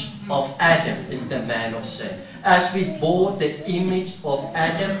image of Adam is the man of sin. As we bore the image of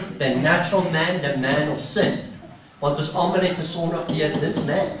Adam, the natural man, the man of sin. Want ons almal het gesondig deur this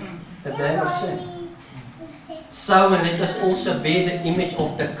man, the man of sin. So and let us also bear the image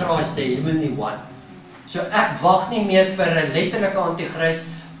of the Christ, the heavenly one. So ek wag nie meer vir 'n letterlike anti-kris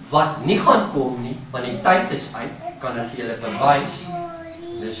wat nie gaan kom nie, want die tyd is uit, kan ek vir julle bewys.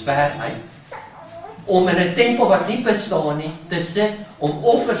 Dis ver uit. Om in 'n tempel wat nie bestaan nie te sit, om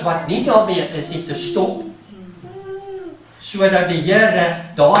offers wat nie daarmee is nie te stop, sodat die Here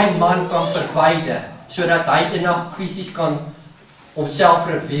daai man kan verwyder, sodat hy eendag fisies kan homself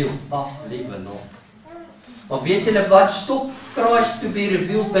reveal. Ag, liewe Lord. Maar weet julle wat stop Christ to be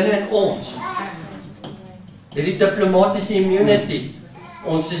revealed binne in ons. Hierdie diplomatiese immunity.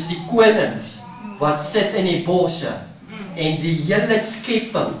 Ons is die konings wat sit in die bosse en die hele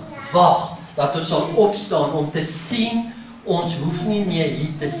skepping wag dat ons sal opstaan om te sien ons hoef nie meer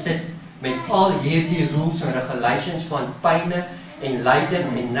hier te sit met al hierdie rules en regulations van pyne en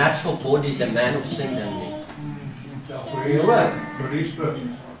lyding en natural body, the man of sin in nie.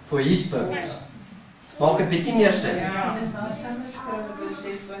 For his purpose. Maak 'n bietjie meer sin. Ja, dit is nou sangeskrywe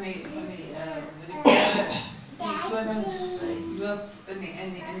besef van die konings loop in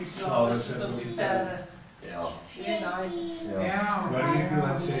die slawe sit op die perde. Ja. Ja. Maar ik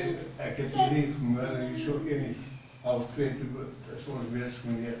wil zeggen, ik heb het lief, maar ik zo één half twee, soms best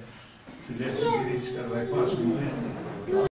meneer. De les is, wij passen